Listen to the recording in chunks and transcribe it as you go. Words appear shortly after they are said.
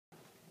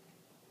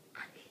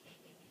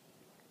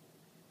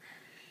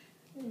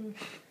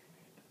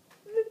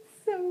That's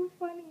so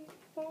funny.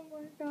 Oh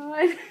my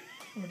god.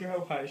 I wonder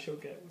how high she'll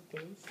get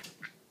with those.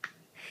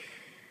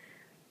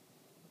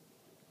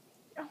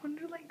 I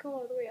wonder like go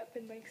all the way up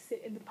and like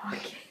sit in the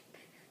pocket.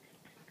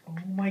 Oh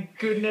my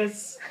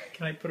goodness.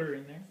 Can I put her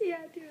in there?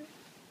 Yeah, do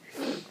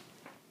it.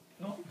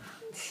 No.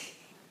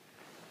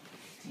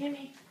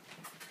 Tammy.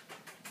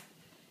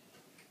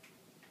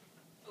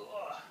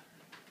 Ugh.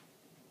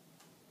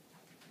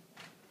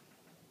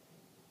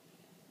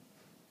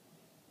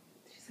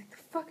 She's like, the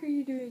fuck are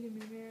you doing to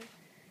me, man?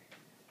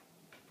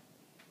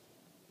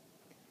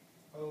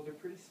 Oh, they're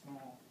pretty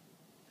small.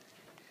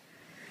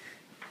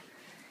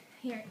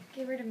 Here,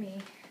 give her to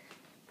me.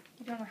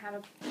 You don't know how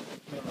to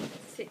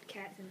sit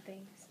cats and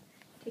things.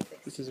 Take this.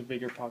 This is a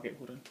bigger pocket,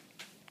 hold on.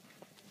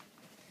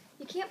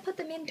 You can't put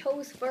them in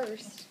toes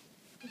first.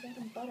 You got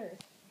them butter.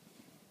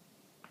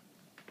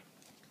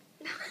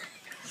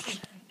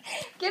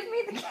 Give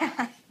me the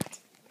cat.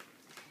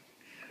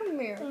 Come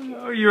here.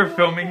 Oh, you were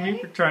filming me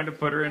for trying to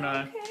put her in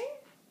a... Okay.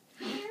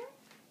 Yeah.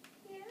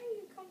 Yeah,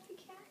 you comfy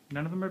cat.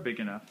 None of them are big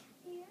enough.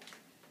 Yeah.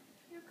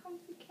 You're a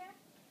comfy cat.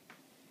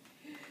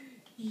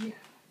 Yeah.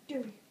 There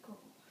you go.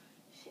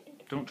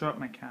 Don't drop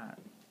my cat.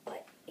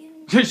 But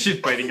in... She's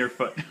biting her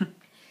foot.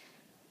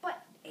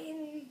 But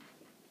in...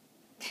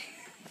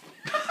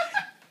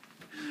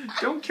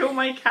 Don't kill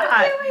my cat.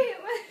 Okay, wait.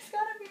 It's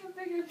gotta be a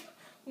bigger...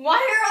 Why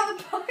are all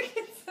the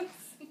pockets so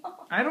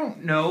small? I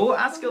don't know.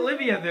 Ask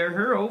Olivia. They're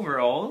her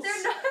overalls.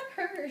 They're not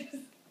hers.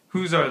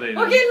 Whose are they then?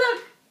 Okay,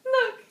 look.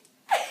 Look.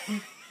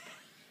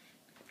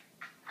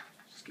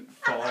 She's gonna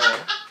fall.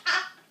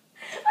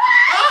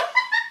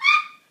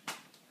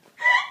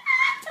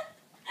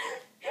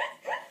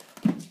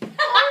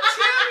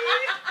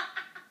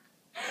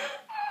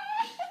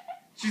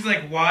 She's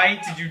like,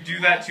 why did you do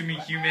that to me,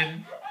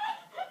 human?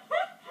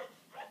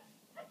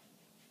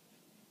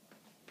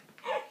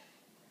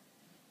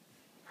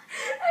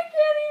 I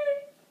can't even.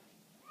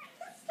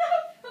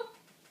 Stop.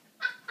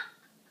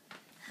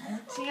 Oh,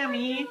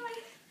 Tammy.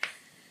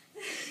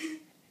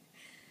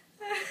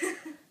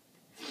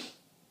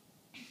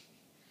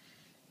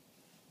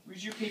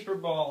 Where's your paper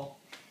ball?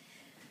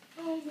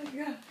 Oh my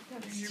god. That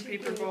was Where's your too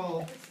paper good. ball?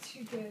 That was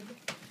too good.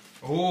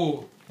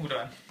 Oh, hold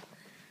on.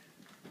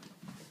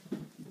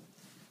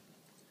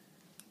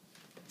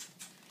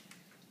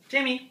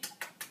 Tammy,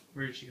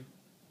 where's you?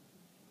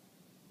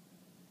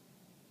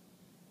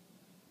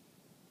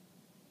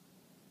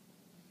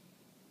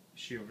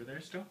 Is she over there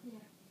still? Yeah.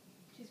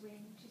 She's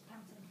waiting. She's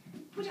pouncing.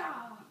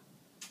 Pooja!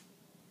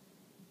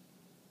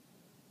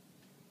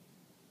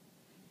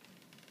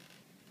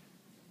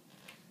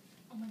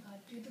 Oh my god.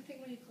 Do the thing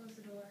when you close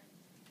the door.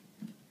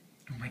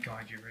 Oh my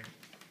god, you're right.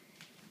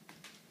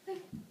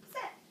 Like,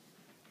 set.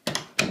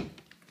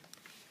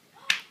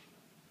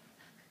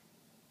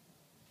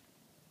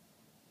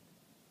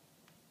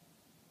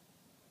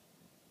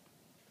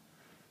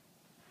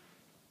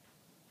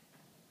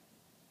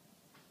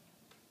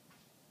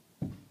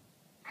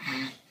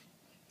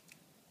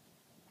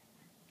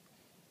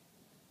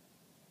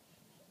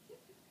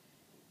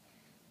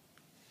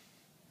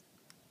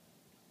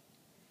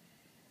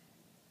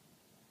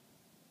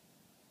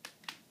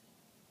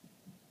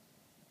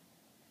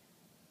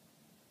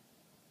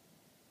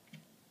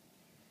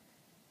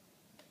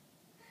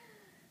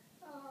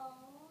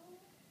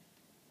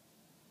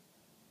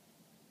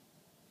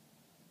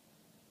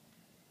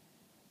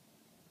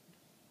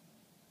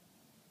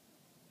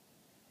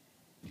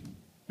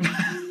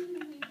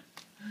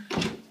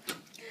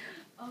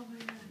 Oh my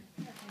god.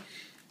 Okay.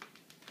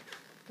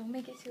 Don't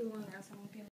make it too long or else I won't be able